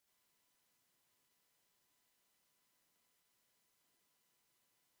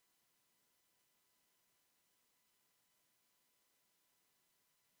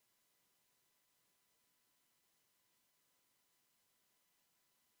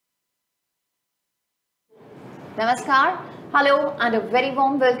Namaskar, hello and a very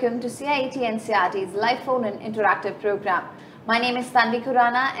warm welcome to CIET NCERT's live phone and interactive program. My name is Tanvi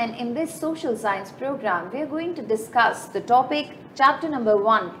Khurana and in this social science program we are going to discuss the topic chapter number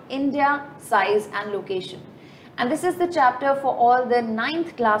 1, India, Size and Location. And this is the chapter for all the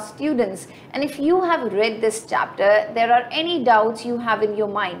 9th class students, and if you have read this chapter, there are any doubts you have in your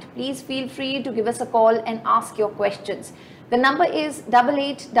mind, please feel free to give us a call and ask your questions. The number is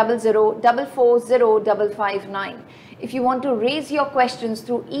 8800440559. If you want to raise your questions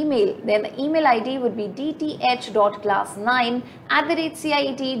through email, then the email ID would be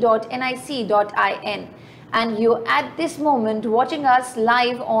dth.class9@ciet.nic.in. And you're at this moment watching us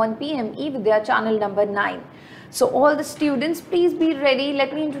live on PMeVIDYA channel number 9. So all the students, please be ready.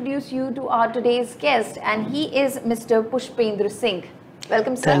 Let me introduce you to our today's guest, and he is Mr. Pushpendra Singh.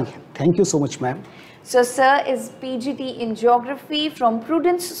 Welcome, sir. Thank you so much, ma'am. So, sir is PGT in Geography from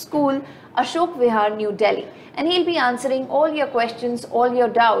Prudence School, Ashok Vihar, New Delhi. And he'll be answering all your questions, all your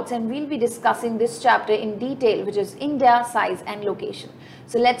doubts, and we'll be discussing this chapter in detail, which is India, Size and Location.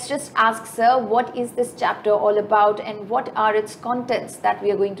 So, let's just ask, sir, what is this chapter all about and what are its contents that we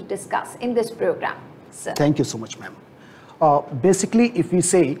are going to discuss in this program, sir? Thank you so much, ma'am. Basically, if we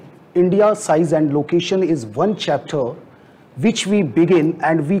say India, Size and Location is one chapter which we begin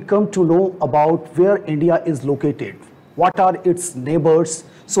and we come to know about where India is located, what are its neighbors.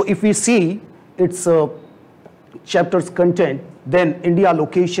 So if we see its chapter's content, then India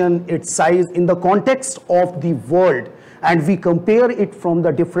location, its size in the context of the world, and we compare it from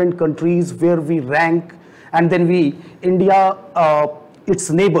the different countries where we rank, and then we India, its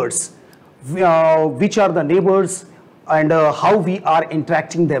neighbors, which are the neighbors and how we are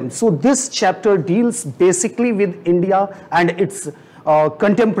interacting them. So this chapter deals basically with India and its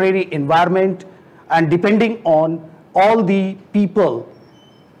contemporary environment, and depending on all the people,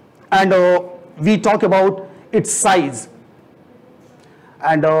 and we talk about its size.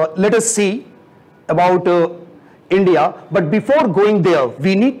 And let us see about India. But before going there,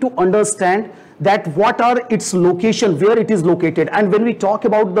 we need to understand that what are its location, where it is located. And when we talk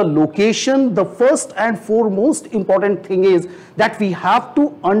about the location, the first and foremost important thing is that we have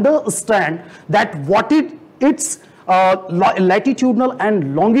to understand that what its latitudinal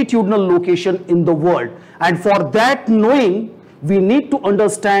and longitudinal location in the world. And for that knowing, we need to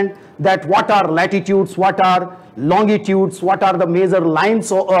understand that what are latitudes, what are longitudes, what are the major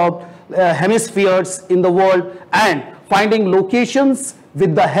lines of hemispheres in the world, and finding locations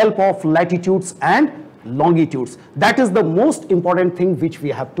with the help of latitudes and longitudes. That is the most important thing which we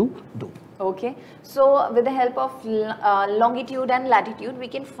have to do. Okay, so with the help of longitude and latitude, we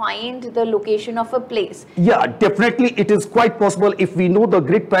can find the location of a place. Yeah, definitely it is quite possible if we know the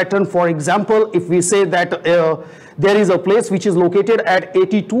grid pattern. For example, if we say that there is a place which is located at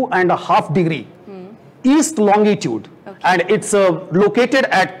 82.5 degree east longitude, okay, and it's located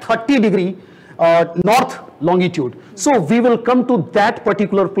at 30 degree north longitude. So we will come to that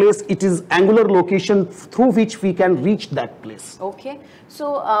particular place. It is angular location through which we can reach that place. Okay,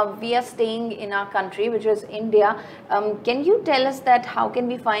 so we are staying in our country, which is India. Can you tell us that how can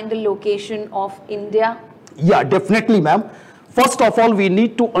we find the location of India? Yeah, definitely, ma'am. First of all, we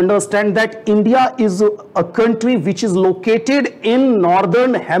need to understand that India is a country which is located in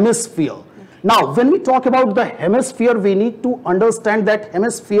northern hemisphere. Okay. Now, when we talk about the hemisphere, we need to understand that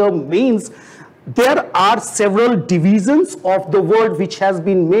hemisphere means there are several divisions of the world which has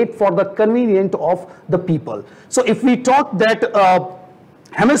been made for the convenience of the people. So if we talk that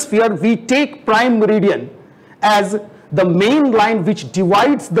hemisphere, we take prime meridian as the main line which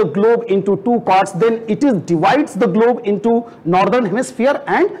divides the globe into two parts. Then it divides the globe into northern hemisphere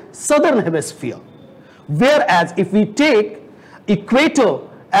and southern hemisphere. Whereas if we take equator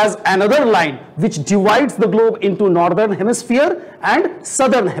as another line which divides the globe into northern hemisphere and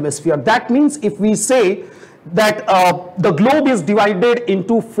southern hemisphere. That means if we say that the globe is divided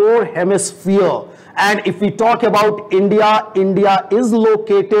into 4 hemispheres, and if we talk about India, India is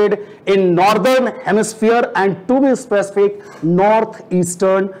located in northern hemisphere and, to be specific,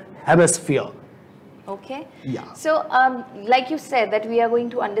 northeastern hemisphere. Okay. Yeah. So, like you said, that we are going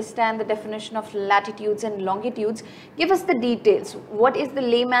to understand the definition of latitudes and longitudes. Give us the details. What is the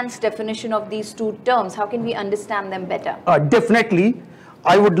layman's definition of these two terms? How can we understand them better? Definitely,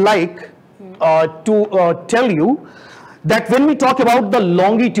 I would like to tell you that when we talk about the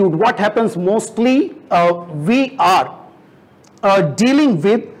longitude, what happens mostly, we are dealing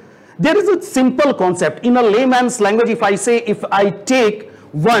with, there is a simple concept. In a layman's language, if I say, if I take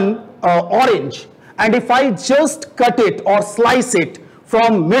one orange, and if I just cut it or slice it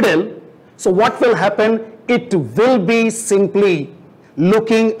from middle, so what will happen? It will be simply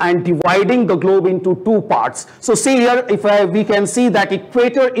looking and dividing the globe into two parts. So see here, if we can see that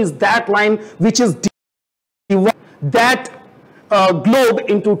equator is that line which is that globe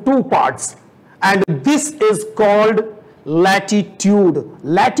into two parts, and this is called latitude.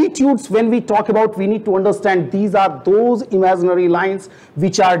 Latitudes, when we talk about, we need to understand these are those imaginary lines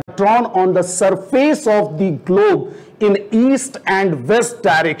which are drawn on the surface of the globe in east and west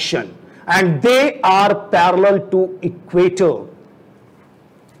direction, and they are parallel to equator.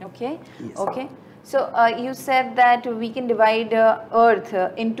 Okay. Yes. Okay. So you said that we can divide Earth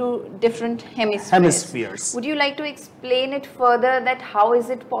into different hemispheres. Would you like to explain it further, that how is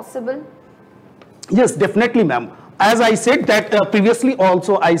it possible? Yes, definitely, ma'am. As I said that previously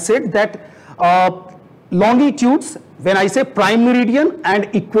also, I said that longitudes, when I say prime meridian and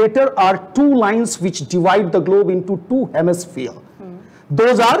equator, are two lines which divide the globe into two hemispheres.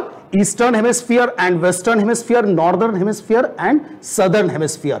 Those are eastern hemisphere and western hemisphere, northern hemisphere and southern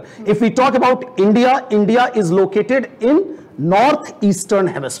hemisphere. If we talk about India, India is located in northeastern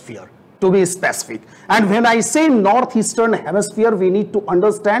hemisphere, to be specific. And when I say northeastern hemisphere, we need to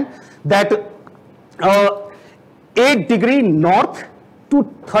understand that 8 degree north to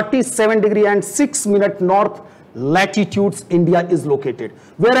 37 degree and 6 minute north latitudes India is located.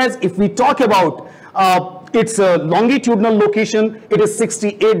 Whereas if we talk about its longitudinal location, it is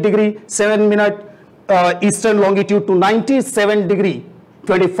 68 degree 7 minute eastern longitude to 97 degree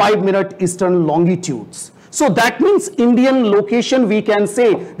 25 minute eastern longitudes. So that means Indian location, we can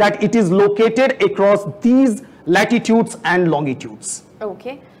say that it is located across these latitudes and longitudes.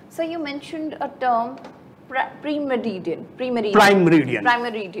 Okay. So you mentioned a term, prime meridian.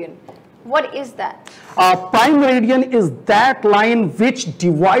 What is that? Prime meridian is that line which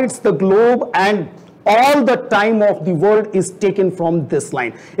divides the globe, and all the time of the world is taken from this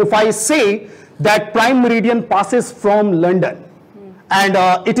line. If I say that prime meridian passes from London, and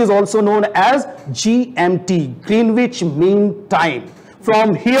it is also known as GMT, Greenwich Mean Time.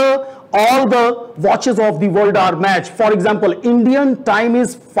 From here, all the watches of the world are matched. For example, Indian time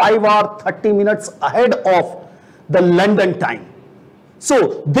is 5 hours 30 minutes ahead of the London time.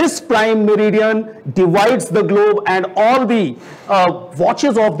 So this prime meridian divides the globe, and all the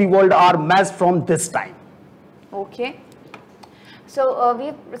watches of the world are matched from this time. Okay. So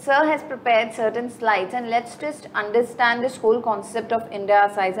sir has prepared certain slides, and let's just understand this whole concept of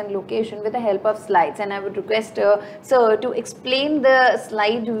India, size and location with the help of slides. And I would request sir to explain the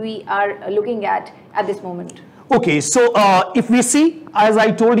slide we are looking at this moment. Okay, so if we see, as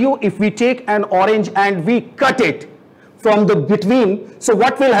I told you, if we take an orange and we cut it from the between, so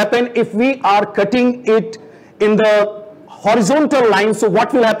what will happen if we are cutting it in the horizontal line? So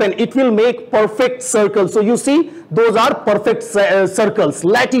what will happen? It will make perfect circles. So you see, those are perfect circles,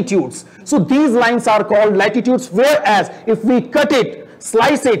 latitudes. So these lines are called latitudes. Whereas if we cut it,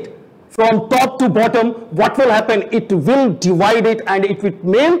 slice it from top to bottom, what will happen? It will divide it, and it will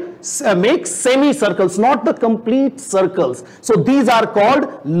make semicircles, not the complete circles. So these are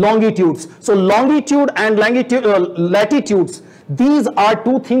called longitudes. So longitude and latitudes, these are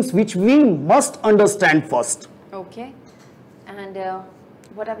two things which we must understand first. Okay. And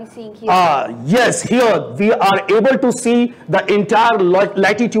what are we seeing here? Yes, here we are able to see the entire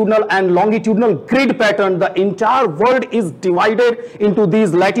latitudinal and longitudinal grid pattern. The entire world is divided into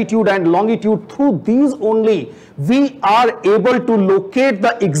these latitude and longitude. Through these only, we are able to locate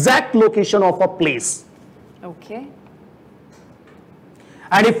the exact location of a place. Okay.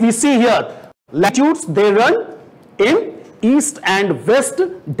 And if we see here, latitudes, they run in east and west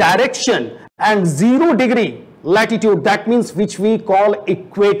direction, and 0 degree latitude, that means which we call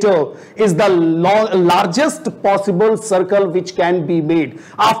equator, is the largest possible circle which can be made.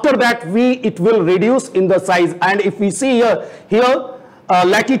 After that, it will reduce in the size. And if we see here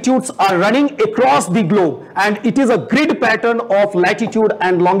latitudes are running across the globe, and it is a grid pattern of latitude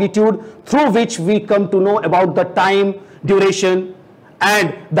and longitude through which we come to know about the time, duration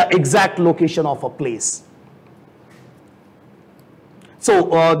and the exact location of a place.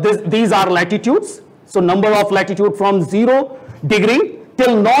 So these are latitudes. So number of latitude from 0 degree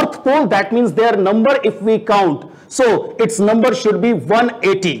till North Pole, that means their number if we count. So its number should be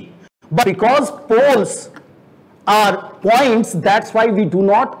 180. But because poles are points, that's why we do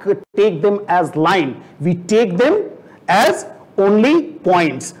not take them as line. We take them as only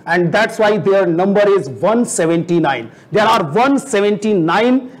points, and that's why their number is 179. There are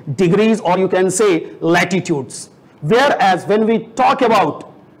 179 degrees, or you can say latitudes. Whereas when we talk about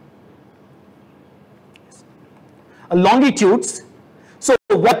longitudes, so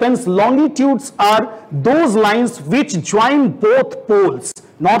what happens? Longitudes are those lines which join both poles,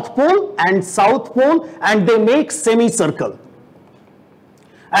 North Pole and South Pole, and they make semicircle.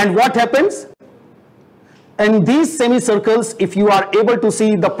 And what happens? In these semicircles, if you are able to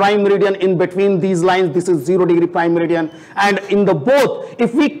see the prime meridian in between these lines, this is 0 degree prime meridian. And in the both,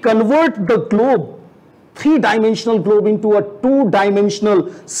 if we convert the globe, three-dimensional globe into a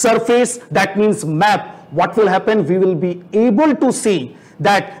two-dimensional surface, that means map, what will happen? We will be able to see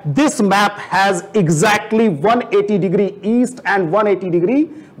that this map has exactly 180 degree east and 180 degree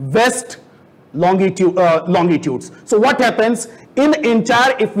west longitudes. So what happens in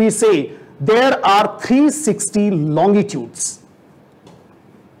entire, if we say there are 360 longitudes,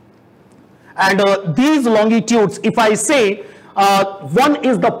 and these longitudes, if I say one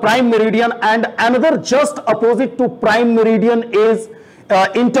is the prime meridian and another just opposite to prime meridian is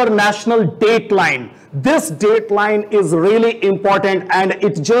international date line. This date line is really important and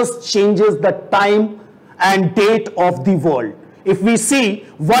it just changes the time and date of the world. If we see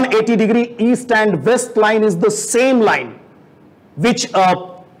 180 degree east and west line is the same line, which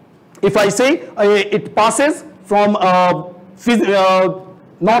if I say it passes from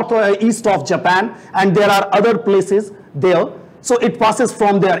northeast of Japan, and there are other places there. So it passes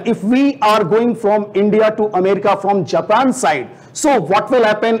from there. If we are going from India to America from Japan side, so what will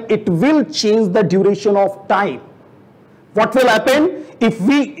happen? It will change the duration of time. What will happen if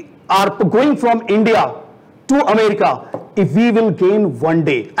we are going from India to America? If we will gain 1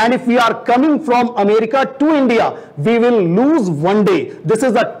 day, and if we are coming from America to India, we will lose 1 day. This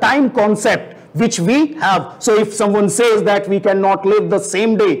is a time concept which we have. So if someone says that we cannot live the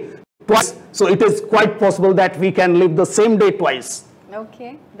same day twice, so it is quite possible that we can live the same day twice.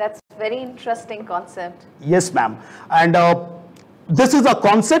 Okay, that's very interesting concept. Yes, ma'am. And this is a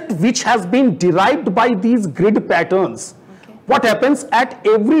concept which has been derived by these grid patterns. Okay. What happens at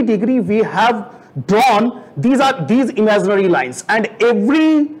every degree we have drawn these imaginary lines, and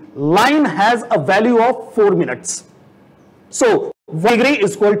every line has a value of 4 minutes. So 1 degree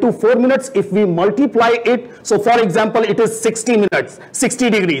is equal to 4 minutes. If we multiply it, so for example it is 60 minutes, 60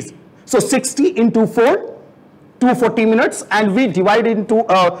 degrees. So 60 into 4, 240 minutes, and we divide it into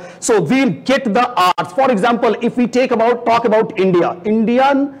so we'll get the hours. For example, if we talk about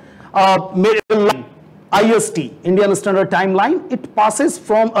Indian line, IST, Indian Standard Time line, it passes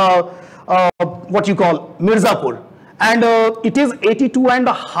from what you call Mirzapur, and it is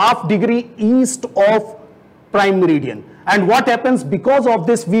 82.5 degree east of prime meridian. And what happens? Because of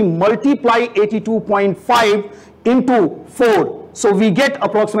this, we multiply 82.5 into 4, so we get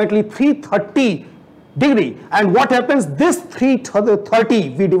approximately 330 degree. And what happens? This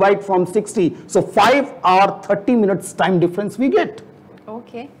 330 we divide from 60, so 5 hour 30 minutes time difference we get.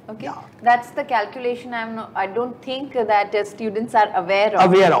 Okay, okay. Yeah. That's the calculation I don't think that students are aware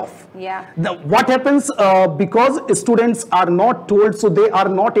of. Yeah. What happens because students are not told, so they are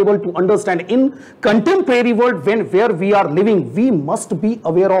not able to understand. In contemporary world, where we are living, we must be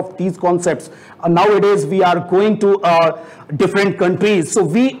aware of these concepts. Nowadays, we are going to different countries. So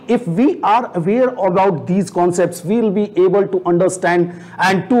if we are aware about these concepts, we will be able to understand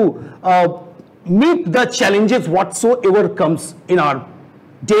and to meet the challenges whatsoever comes in our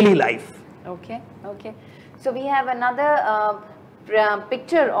daily life. Okay, okay. So we have another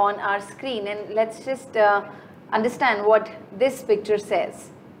picture on our screen, and let's just understand what this picture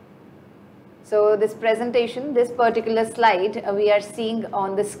says. So this presentation, this particular slide we are seeing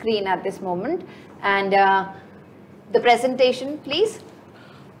on the screen at this moment, and the presentation please.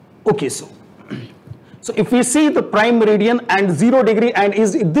 Okay, so if we see the prime meridian and 0 degree, and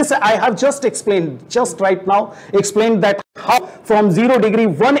is this I have just explained, just right now explained that how from 0 degree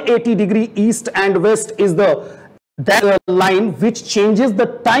 180 degree east and west is that line which changes the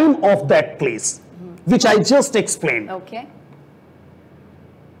time of that place, which I just explained. Okay.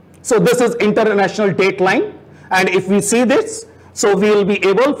 So this is international date line, and if we see this, so we will be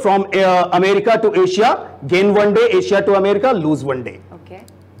able from America to Asia, gain 1 day, Asia to America, lose 1 day. Okay.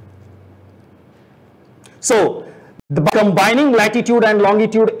 So by combining latitude and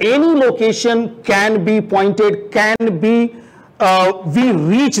longitude, any location can be pointed, can be, we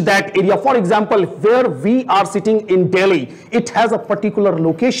reach that area. For example, where we are sitting in Delhi, it has a particular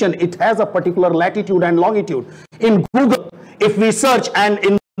location, it has a particular latitude and longitude. In Google, if we search and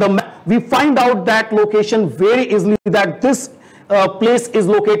in the map, we find out that location very easily, that this place is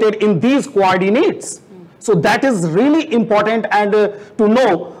located in these coordinates. So that is really important, and to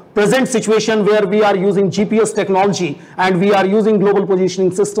know present situation where we are using GPS technology and we are using global positioning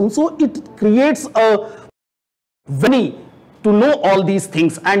system. So it creates a very to know all these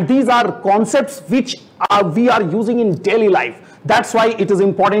things, and these are concepts which we are using in daily life. That's why it is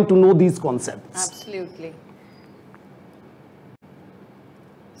important to know these concepts. Absolutely.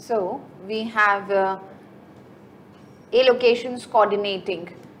 So we have A locations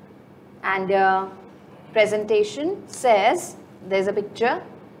coordinating, and presentation says there's a picture.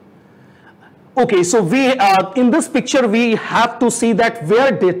 Okay, so we in this picture we have to see that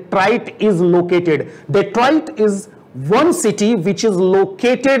where Detroit is located. Detroit is one city which is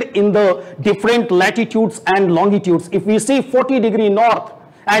located in the different latitudes and longitudes. If we see 40° north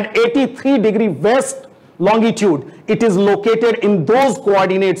and 83° west longitude, it is located in those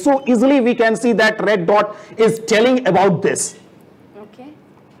coordinates. So easily we can see that red dot is telling about this. Okay.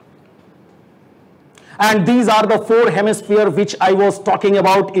 And these are the 4 hemispheres which I was talking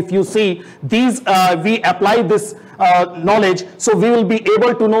about. If you see these, we apply this knowledge, so we will be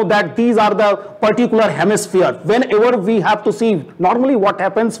able to know that these are the particular hemisphere. Whenever we have to see, normally what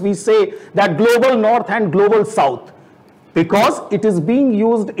happens, we say that global north and global south, because it is being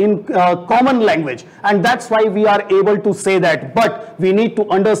used in common language, and that's why we are able to say that. But we need to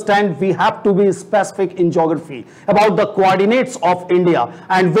understand, we have to be specific in geography about the coordinates of India.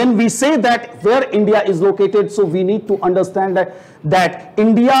 And when we say that where India is located, so we need to understand that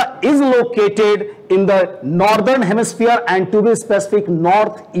India is located in the northern hemisphere, and to be specific,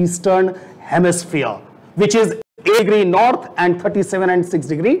 northeastern hemisphere, which is 8° north and 37 and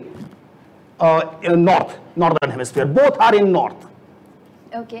 6° northern hemisphere. Both are in north.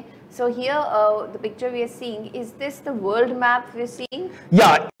 Okay, so here the picture we are seeing, is this the world map we are seeing?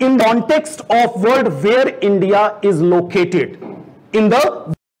 Yeah, in context of world where India is located in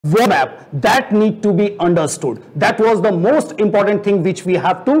the world map, that need to be understood. That was the most important thing which we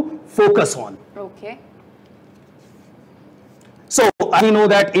have to focus on. Okay. So we know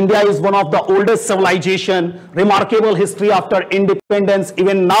that India is one of the oldest civilization, remarkable history after independence.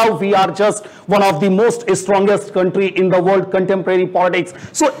 Even now we are just one of the most strongest country in the world contemporary politics.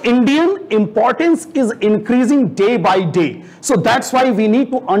 So Indian importance is increasing day by day. So that's why we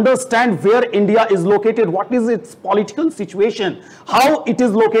need to understand where India is located, what is its political situation, how it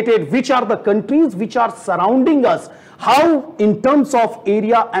is located, which are the countries which are surrounding us, how in terms of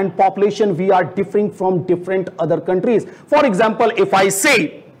area and population we are differing from different other countries. For example, if I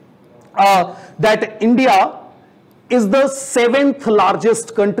say that India is the 7th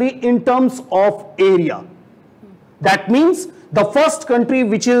largest country in terms of area, that means the first country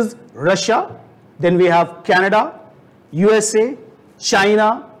which is Russia, then we have Canada, USA,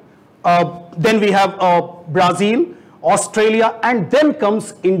 China, then we have Brazil, Australia, and then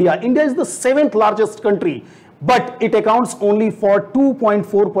comes India. India is the 7th largest country, but it accounts only for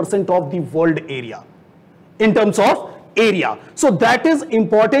 2.4% of the world area in terms of area. So that is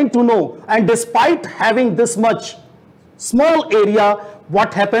important to know. And despite having this much small area,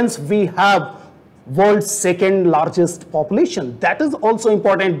 what happens? We have world's 2nd largest population. That is also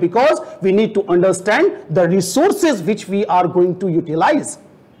important because we need to understand the resources which we are going to utilize.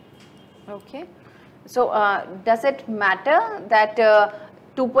 Okay. So does it matter that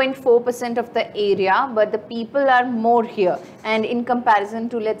 2.4% of the area, but the people are more here, and in comparison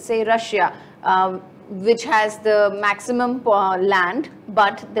to, let's say, Russia, which has the maximum land,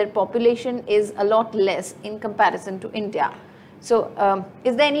 but their population is a lot less in comparison to India. So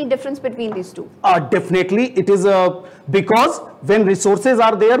is there any difference between these two? Definitely it is because when resources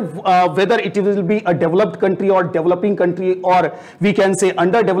are there, whether it will be a developed country or developing country, or we can say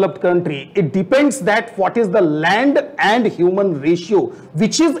underdeveloped country, it depends that what is the land and human ratio,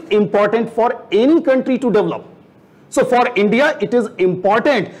 which is important for any country to develop. So for India it is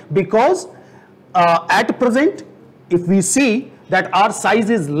important because at present, if we see that our size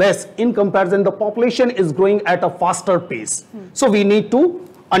is less in comparison, the population is growing at a faster pace. So we need to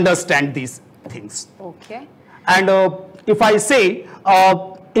understand these things. Okay. And if I say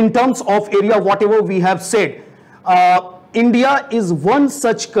in terms of area, whatever we have said, India is one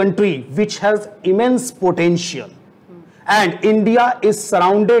such country which has immense potential. And India is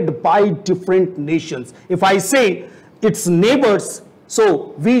surrounded by different nations. If I say its neighbors,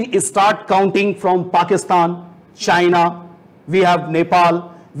 so we start counting from Pakistan, China, we have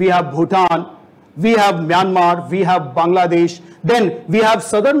Nepal, we have Bhutan, we have Myanmar, we have Bangladesh, then we have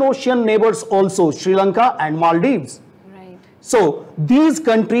Southern Ocean neighbors also, Sri Lanka and Maldives. Right. So these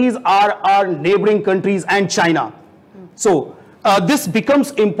countries are our neighboring countries, and China. So this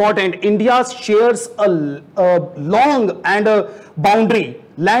becomes important. India shares a long and a boundary,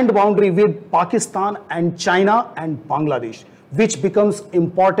 land boundary with Pakistan and China and Bangladesh, which becomes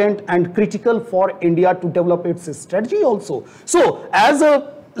important and critical for India to develop its strategy also. So as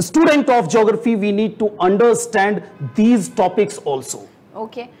a student of geography, we need to understand these topics also.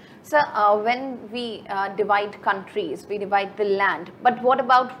 Okay. So when we divide countries, we divide the land, but what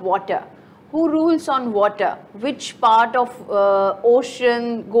about water? Who rules on water? Which part of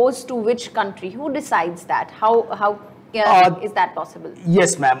ocean goes to which country? Who decides that? How is that possible?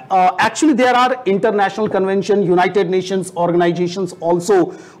 Yes, ma'am. Actually, there are international convention, United Nations organizations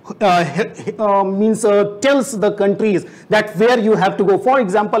also tells the countries that where you have to go. For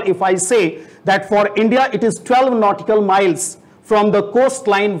example, if I say that for India, it is 12 nautical miles from the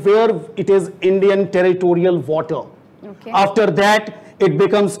coastline where it is Indian territorial water. Okay. After that, it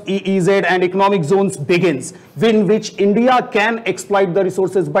becomes EEZ and economic zones begins, in which India can exploit the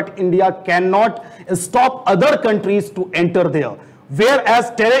resources, but India cannot stop other countries to enter there.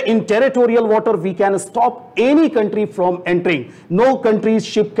 Whereas in territorial water, we can stop any country from entering. No country's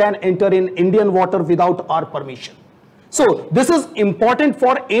ship can enter in Indian water without our permission. So this is important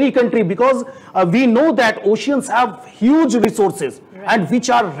for any country because we know that oceans have huge resources, right, and which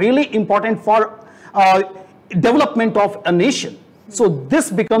are really important for development of a nation. So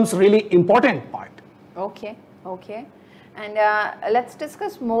this becomes really important part. Okay, okay. And let's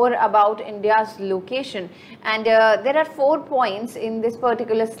discuss more about India's location. And there are 4 points in this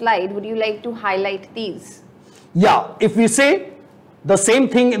particular slide. Would you like to highlight these? Yeah, if we say the same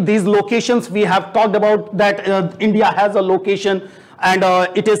thing, these locations we have talked about that India has a location and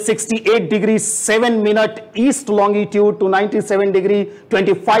it is 68 degrees 7 minute east longitude to 97 degree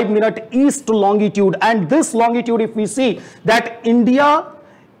 25 minute east longitude. And this longitude, if we see that India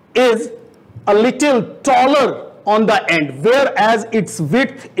is a little taller on the end, whereas its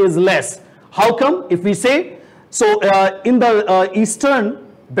width is less. How come? If we say, so in the eastern,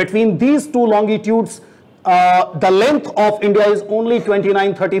 between these two longitudes, the length of India is only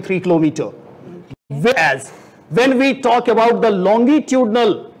 2933 kilometer. Whereas when we talk about the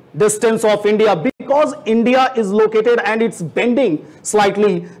longitudinal distance of India, because India is located and it's bending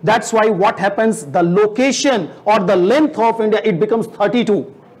slightly, that's why what happens, the location or the length of India, it becomes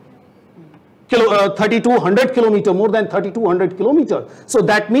 3200 kilometer, more than 3200 kilometer. So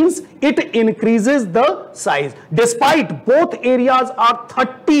that means it increases the size. Despite both areas are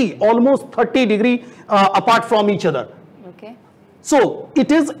almost 30 degree apart from each other. Okay. So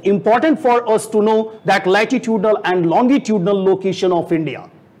it is important for us to know that latitudinal and longitudinal location of India.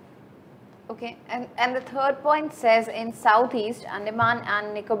 Okay, and the third point says in southeast, Andaman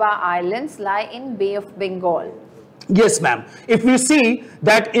and Nicobar Islands lie in Bay of Bengal. Yes, ma'am. If we see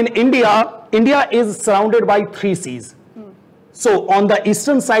that in India, India is surrounded by 3 seas. So on the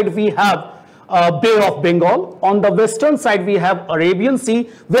eastern side, we have Bay of Bengal. On the western side, we have Arabian Sea,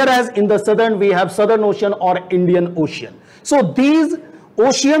 whereas in the southern, we have Southern Ocean or Indian Ocean. So these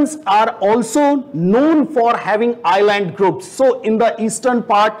oceans are also known for having island groups. So in the eastern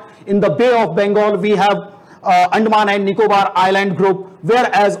part, in the Bay of Bengal, we have Andaman and Nicobar Island group,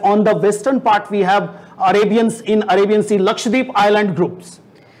 whereas on the western part, we have Arabian Sea, Lakshadweep Island groups.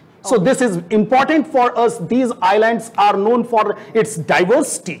 So this is important for us. These islands are known for its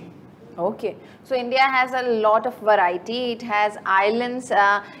diversity. Okay. So India has a lot of variety. It has islands,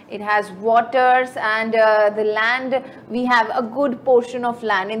 it has waters, and the land, we have a good portion of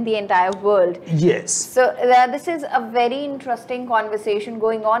land in the entire world. Yes. So this is a very interesting conversation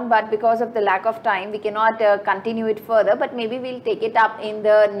going on, but because of the lack of time, we cannot continue it further, but maybe we'll take it up in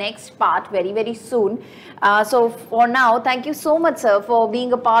the next part very, very soon. So for now, thank you so much, sir, for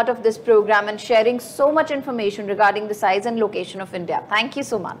being a part of this program and sharing so much information regarding the size and location of India. Thank you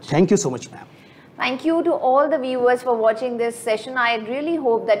so much. Thank you so much, ma'am. Thank you to all the viewers for watching this session. I really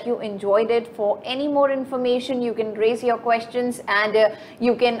hope that you enjoyed it. For any more information, you can raise your questions and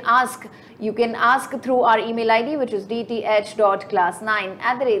you can ask through our email ID, which is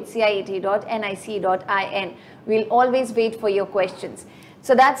dth.class9@ciat.nic.in. We'll always wait for your questions.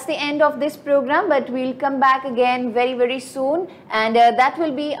 So that's the end of this program, but we'll come back again very, very soon, and that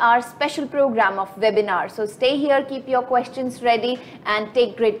will be our special program of webinar. So stay here, keep your questions ready, and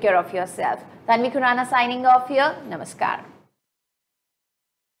take great care of yourself. Tanvi Khurana signing off here. Namaskar.